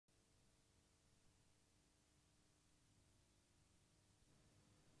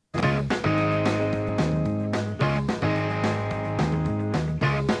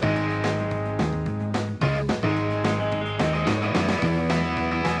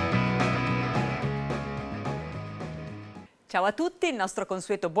Ciao a tutti, il nostro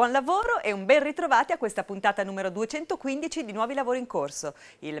consueto buon lavoro e un ben ritrovati a questa puntata numero 215 di Nuovi Lavori in Corso,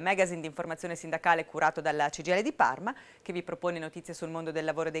 il magazine di informazione sindacale curato dalla CGIL di Parma, che vi propone notizie sul mondo del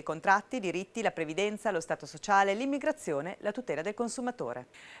lavoro e dei contratti, i diritti, la previdenza, lo stato sociale, l'immigrazione, la tutela del consumatore.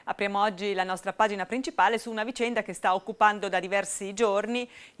 Apriamo oggi la nostra pagina principale su una vicenda che sta occupando da diversi giorni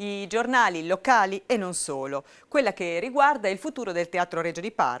i giornali locali e non solo, quella che riguarda il futuro del Teatro Regio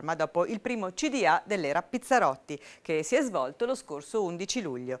di Parma dopo il primo CDA dell'era Pizzarotti, che si è svolto lo scorso 11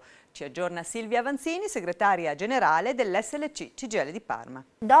 luglio. Ci aggiorna Silvia Avanzini, segretaria generale dell'SLC CGIL di Parma.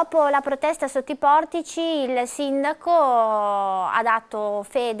 Dopo la protesta sotto i portici, il sindaco ha dato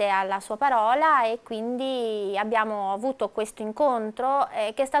fede alla sua parola e quindi abbiamo avuto questo incontro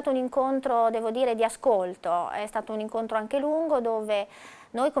che è stato un incontro, devo dire, di ascolto. È stato un incontro anche lungo dove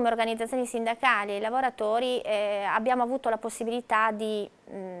noi come organizzazioni sindacali e i lavoratori abbiamo avuto la possibilità di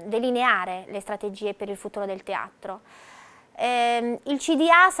delineare le strategie per il futuro del teatro. Il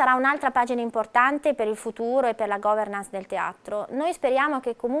CDA sarà un'altra pagina importante per il futuro e per la governance del teatro. Noi speriamo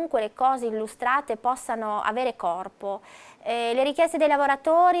che comunque le cose illustrate possano avere corpo. Le richieste dei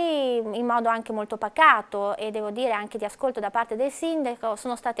lavoratori in modo anche molto pacato e devo dire anche di ascolto da parte del sindaco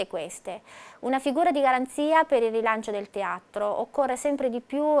sono state queste. Una figura di garanzia per il rilancio del teatro. Occorre sempre di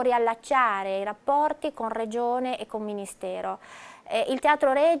più riallacciare i rapporti con Regione e con Ministero. Il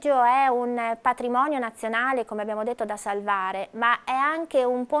Teatro Regio è un patrimonio nazionale, come abbiamo detto, da salvare, ma è anche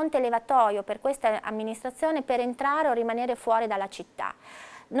un ponte levatoio per questa amministrazione per entrare o rimanere fuori dalla città.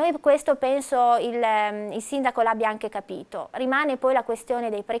 Noi questo penso il sindaco l'abbia anche capito. Rimane poi la questione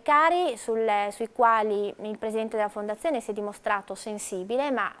dei precari sui quali il presidente della fondazione si è dimostrato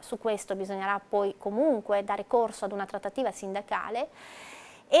sensibile, ma su questo bisognerà poi comunque dare corso ad una trattativa sindacale.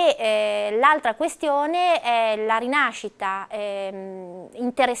 E l'altra questione è la rinascita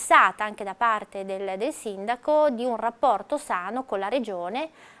interessata anche da parte del sindaco di un rapporto sano con la regione,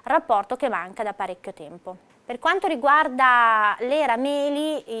 rapporto che manca da parecchio tempo. Per quanto riguarda l'era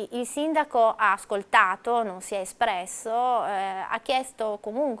Meli, il sindaco ha ascoltato, non si è espresso, ha chiesto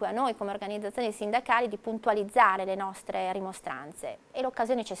comunque a noi come organizzazioni sindacali di puntualizzare le nostre rimostranze e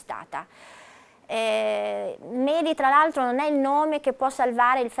l'occasione c'è stata. Meli tra l'altro non è il nome che può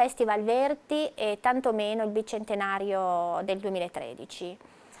salvare il Festival Verdi e tantomeno il bicentenario del 2013.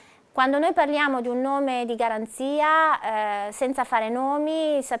 Quando noi parliamo di un nome di garanzia, senza fare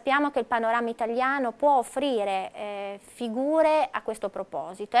nomi, sappiamo che il panorama italiano può offrire figure a questo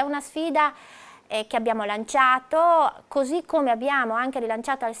proposito. È una sfida che abbiamo lanciato, così come abbiamo anche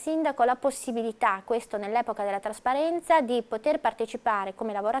rilanciato al sindaco la possibilità, questo nell'epoca della trasparenza, di poter partecipare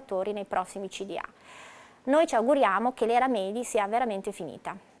come lavoratori nei prossimi CDA. Noi ci auguriamo che l'era Meli sia veramente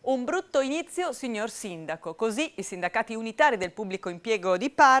finita. Un brutto inizio, signor Sindaco. Così i sindacati unitari del pubblico impiego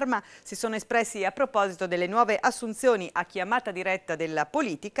di Parma si sono espressi a proposito delle nuove assunzioni a chiamata diretta della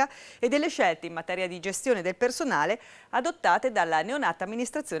politica e delle scelte in materia di gestione del personale adottate dalla neonata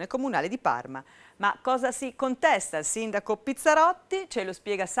amministrazione comunale di Parma. Ma cosa si contesta al sindaco Pizzarotti? Ce lo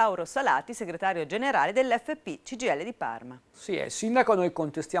spiega Sauro Salati, segretario generale dell'FP CGIL di Parma. Sì, al sindaco noi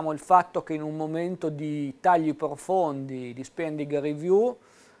contestiamo il fatto che in un momento di tagli profondi, di spending review,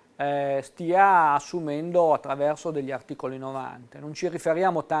 stia assumendo attraverso degli articoli 90. Non ci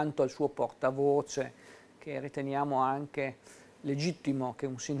riferiamo tanto al suo portavoce, che riteniamo anche legittimo che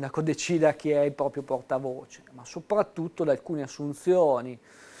un sindaco decida chi è il proprio portavoce, ma soprattutto ad alcune assunzioni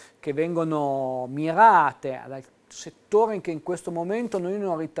che vengono mirate ad settori che in questo momento noi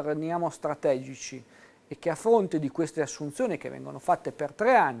non riteniamo strategici e che a fronte di queste assunzioni che vengono fatte per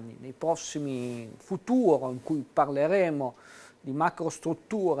 3 anni, nei prossimi futuro in cui parleremo di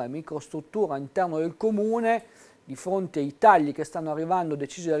macrostruttura e microstruttura all'interno del comune, di fronte ai tagli che stanno arrivando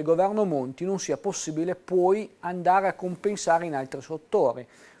decisi dal governo Monti, non sia possibile poi andare a compensare in altri settori.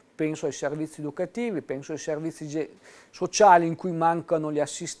 Penso ai servizi educativi, penso ai servizi sociali in cui mancano gli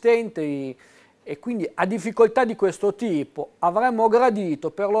assistenti e quindi a difficoltà di questo tipo avremmo gradito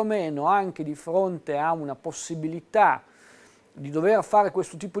perlomeno anche di fronte a una possibilità di dover fare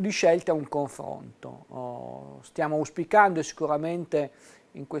questo tipo di scelte a un confronto. Stiamo auspicando e sicuramente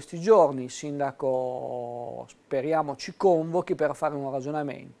in questi giorni il sindaco speriamo ci convochi per fare un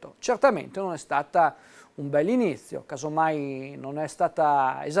ragionamento. Certamente non è stata un bel inizio, casomai non è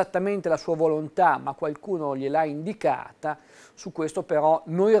stata esattamente la sua volontà, ma qualcuno gliel'ha indicata, su questo però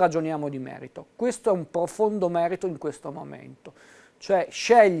noi ragioniamo di merito. Questo è un profondo merito in questo momento. Cioè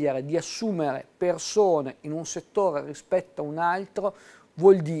scegliere di assumere persone in un settore rispetto a un altro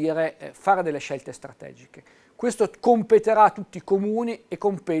vuol dire fare delle scelte strategiche. Questo competerà a tutti i comuni e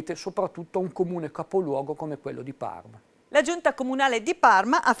compete soprattutto a un comune capoluogo come quello di Parma. La Giunta Comunale di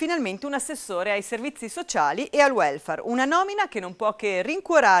Parma ha finalmente un assessore ai servizi sociali e al welfare, una nomina che non può che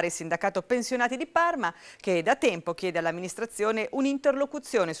rincuorare il sindacato pensionati di Parma, che da tempo chiede all'amministrazione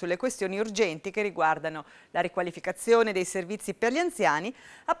un'interlocuzione sulle questioni urgenti che riguardano la riqualificazione dei servizi per gli anziani,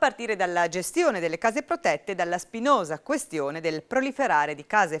 a partire dalla gestione delle case protette e dalla spinosa questione del proliferare di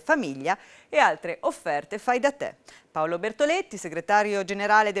case famiglia e altre offerte fai da te. Paolo Bertoletti, segretario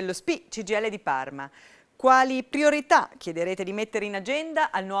generale dello SPI CGIL di Parma. Quali priorità chiederete di mettere in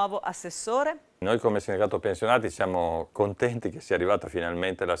agenda al nuovo assessore? Noi come sindacato pensionati siamo contenti che sia arrivato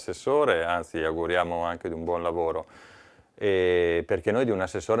finalmente l'assessore, anzi gli auguriamo anche di un buon lavoro, perché noi di un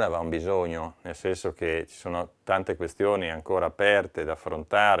assessore avevamo bisogno, nel senso che ci sono tante questioni ancora aperte da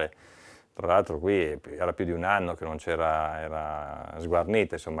affrontare. Tra l'altro qui era più di un anno che non era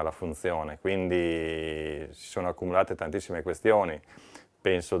sguarnita insomma, la funzione, quindi si sono accumulate tantissime questioni.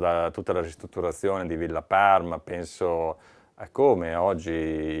 Penso da tutta la ristrutturazione di Villa Parma, penso a come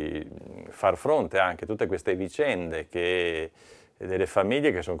oggi far fronte anche a tutte queste vicende delle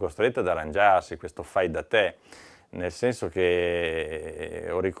famiglie che sono costrette ad arrangiarsi, questo fai da te, nel senso che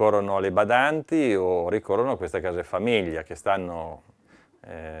o ricorrono alle badanti o ricorrono a queste case famiglia che stanno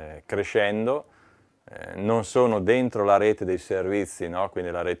crescendo, non sono dentro la rete dei servizi, no?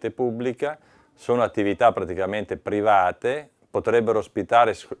 Quindi la rete pubblica, sono attività praticamente private, potrebbero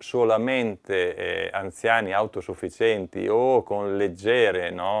ospitare solamente anziani autosufficienti o con leggere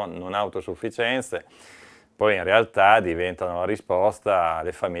non autosufficienze, poi in realtà diventano la risposta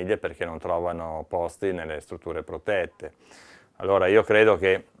alle famiglie perché non trovano posti nelle strutture protette. Allora io credo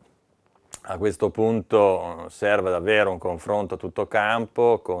che a questo punto serve davvero un confronto a tutto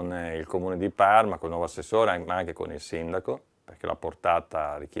campo con il Comune di Parma, con il nuovo assessore, ma anche con il sindaco, perché la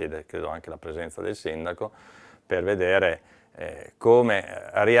portata richiede, credo, anche la presenza del sindaco, per vedere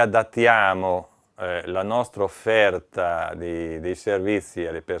come riadattiamo la nostra offerta dei servizi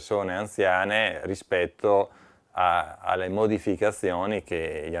alle persone anziane rispetto alle modificazioni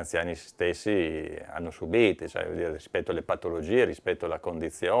che gli anziani stessi hanno subito, cioè rispetto alle patologie, rispetto alla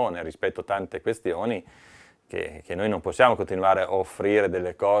condizione, rispetto a tante questioni che noi non possiamo continuare a offrire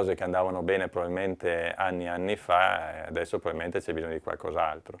delle cose che andavano bene probabilmente anni e anni fa e adesso probabilmente c'è bisogno di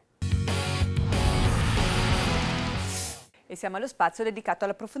qualcos'altro. E siamo allo spazio dedicato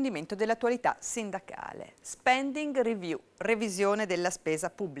all'approfondimento dell'attualità sindacale. Spending review, revisione della spesa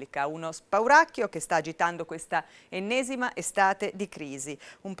pubblica, uno spauracchio che sta agitando questa ennesima estate di crisi.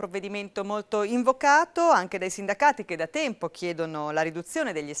 Un provvedimento molto invocato anche dai sindacati che da tempo chiedono la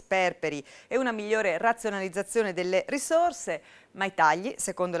riduzione degli sperperi e una migliore razionalizzazione delle risorse, ma i tagli,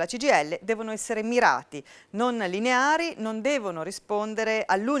 secondo la CGIL, devono essere mirati, non lineari, non devono rispondere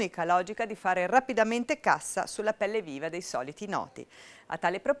all'unica logica di fare rapidamente cassa sulla pelle viva dei soliti noti. A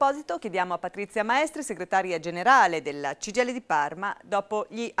tale proposito chiediamo a Patrizia Maestri, segretaria generale della CGIL di Parma, dopo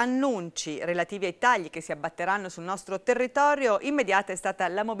gli annunci relativi ai tagli che si abbatteranno sul nostro territorio, immediata è stata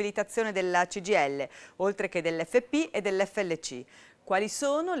la mobilitazione della CGIL, oltre che dell'FP e dell'FLC. Quali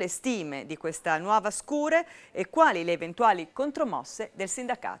sono le stime di questa nuova scure e quali le eventuali contromosse del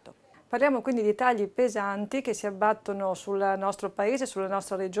sindacato? Parliamo quindi di tagli pesanti che si abbattono sul nostro paese, sulla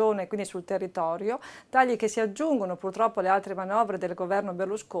nostra regione, quindi sul territorio, tagli che si aggiungono purtroppo alle altre manovre del governo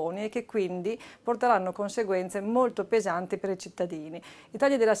Berlusconi e che quindi porteranno conseguenze molto pesanti per i cittadini. I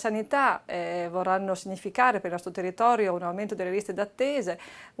tagli della sanità vorranno significare per il nostro territorio un aumento delle liste d'attesa,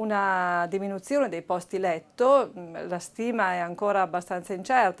 una diminuzione dei posti letto, la stima è ancora abbastanza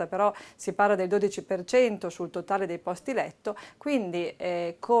incerta, però si parla del 12% sul totale dei posti letto, quindi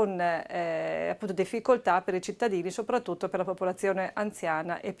con appunto difficoltà per i cittadini, soprattutto per la popolazione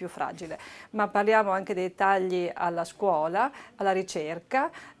anziana e più fragile. Ma parliamo anche dei tagli alla scuola, alla ricerca,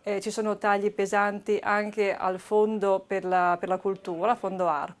 ci sono tagli pesanti anche al fondo per la cultura, fondo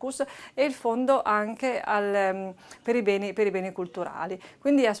Arcus, e il fondo anche per i beni culturali.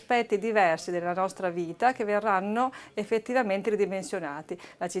 Quindi aspetti diversi della nostra vita che verranno effettivamente ridimensionati.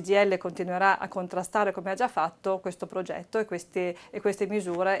 La CGIL continuerà a contrastare, come ha già fatto, questo progetto e queste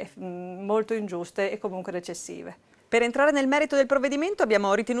misure molto ingiuste e comunque recessive. Per entrare nel merito del provvedimento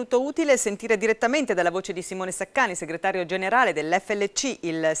abbiamo ritenuto utile sentire direttamente dalla voce di Simone Saccani, segretario generale dell'FLC,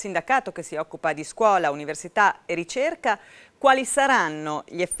 il sindacato che si occupa di scuola, università e ricerca, quali saranno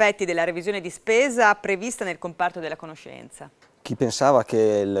gli effetti della revisione di spesa prevista nel comparto della conoscenza. Chi pensava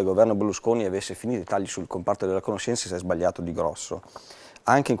che il governo Berlusconi avesse finito i tagli sul comparto della conoscenza si è sbagliato di grosso.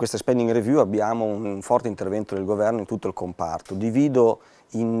 Anche in questa spending review abbiamo un forte intervento del governo in tutto il comparto. Divido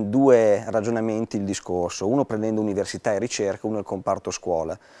in due ragionamenti il discorso, uno prendendo università e ricerca, uno il comparto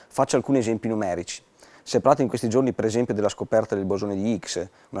scuola. Faccio alcuni esempi numerici. Si è parlato in questi giorni per esempio della scoperta del bosone di Higgs,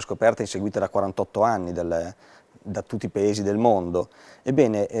 una scoperta inseguita da 48 anni da tutti i paesi del mondo.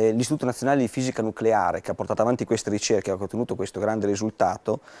 Ebbene, l'Istituto Nazionale di Fisica Nucleare, che ha portato avanti queste ricerche e ha ottenuto questo grande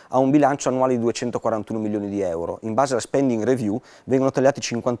risultato, ha un bilancio annuale di 241 milioni di euro. In base alla spending review vengono tagliati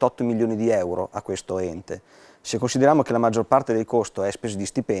 58 milioni di euro a questo ente. Se consideriamo che la maggior parte del costo è spese di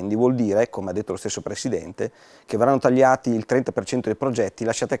stipendi, vuol dire, come ha detto lo stesso Presidente, che verranno tagliati il 30% dei progetti,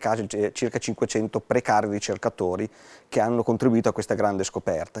 lasciate a casa circa 500 precari ricercatori che hanno contribuito a questa grande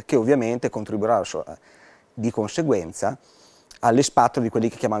scoperta, che ovviamente contribuirà di conseguenza all'espatrio di quelli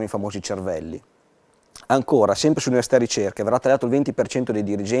che chiamiamo i famosi cervelli. Ancora, sempre sull'università e ricerca, verrà tagliato il 20% dei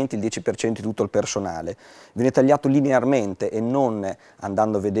dirigenti, il 10% di tutto il personale. Viene tagliato linearmente e non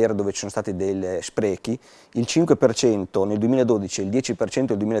andando a vedere dove ci sono stati dei sprechi, il 5% nel 2012 e il 10%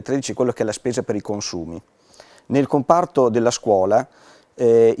 nel 2013 è quello che è la spesa per i consumi. Nel comparto della scuola,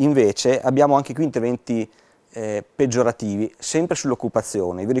 invece, abbiamo anche qui interventi peggiorativi, sempre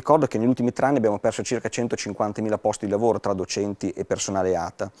sull'occupazione. Vi ricordo che negli ultimi 3 anni abbiamo perso circa 150.000 posti di lavoro tra docenti e personale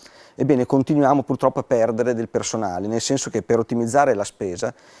ATA. Ebbene, continuiamo purtroppo a perdere del personale, nel senso che per ottimizzare la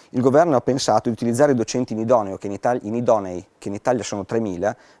spesa il governo ha pensato di utilizzare i docenti inidonei, che in Italia sono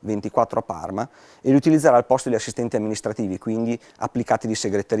 3.000, 24 a Parma, e li utilizzare al posto degli assistenti amministrativi, quindi applicati di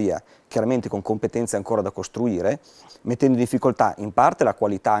segreteria, chiaramente con competenze ancora da costruire, mettendo in difficoltà in parte la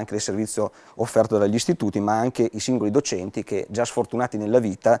qualità anche del servizio offerto dagli istituti, ma anche i singoli docenti che, già sfortunati nella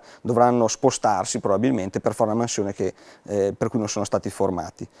vita, dovranno spostarsi probabilmente per fare una mansione per cui non sono stati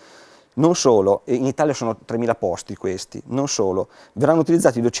formati. Non solo, in Italia sono 3.000 posti questi, non solo, verranno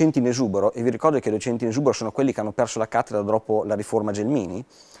utilizzati i docenti in esubero, e vi ricordo che i docenti in esubero sono quelli che hanno perso la cattedra dopo la riforma Gelmini,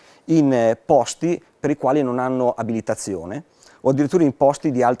 in posti per i quali non hanno abilitazione, o addirittura in posti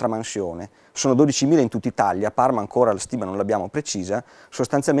di altra mansione. Sono 12.000 in tutta Italia, a Parma ancora la stima non l'abbiamo precisa.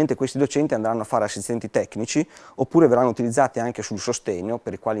 Sostanzialmente questi docenti andranno a fare assistenti tecnici, oppure verranno utilizzati anche sul sostegno,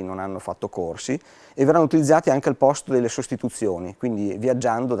 per i quali non hanno fatto corsi, e verranno utilizzati anche al posto delle sostituzioni, quindi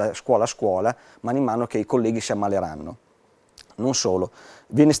viaggiando da scuola a scuola, man mano che i colleghi si ammaleranno. Non solo,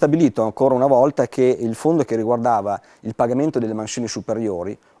 viene stabilito ancora una volta che il fondo che riguardava il pagamento delle mansioni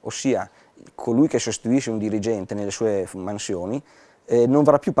superiori, ossia colui che sostituisce un dirigente nelle sue mansioni, non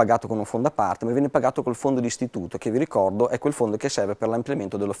verrà più pagato con un fondo a parte, ma viene pagato col fondo di istituto, che vi ricordo è quel fondo che serve per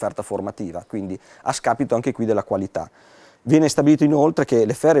l'ampliamento dell'offerta formativa, quindi a scapito anche qui della qualità. Viene stabilito inoltre che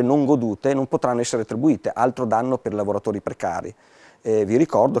le ferie non godute non potranno essere attribuite, altro danno per i lavoratori precari. Vi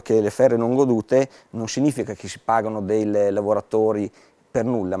ricordo che le ferie non godute non significa che si pagano dei lavoratori per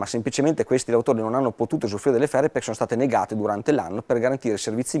nulla, ma semplicemente questi lavoratori non hanno potuto usufruire delle ferie perché sono state negate durante l'anno per garantire i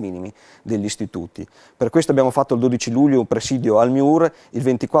servizi minimi degli istituti. Per questo abbiamo fatto il 12 luglio un presidio al MIUR, il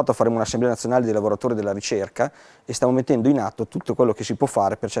 24 faremo un'assemblea nazionale dei lavoratori della ricerca e stiamo mettendo in atto tutto quello che si può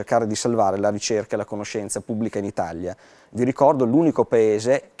fare per cercare di salvare la ricerca e la conoscenza pubblica in Italia. Vi ricordo l'unico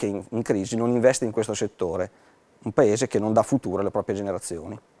paese che in crisi non investe in questo settore, un paese che non dà futuro alle proprie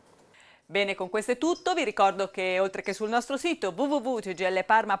generazioni. Bene, con questo è tutto. Vi ricordo che oltre che sul nostro sito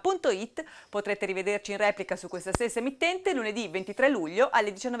www.cglparma.it potrete rivederci in replica su questa stessa emittente lunedì 23 luglio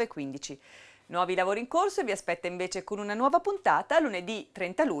alle 19:15. Nuovi lavori in corso e vi aspetta invece con una nuova puntata lunedì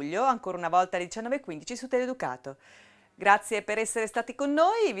 30 luglio, ancora una volta alle 19:15 su Teleeducato. Grazie per essere stati con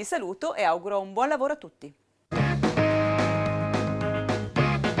noi, vi saluto e auguro un buon lavoro a tutti.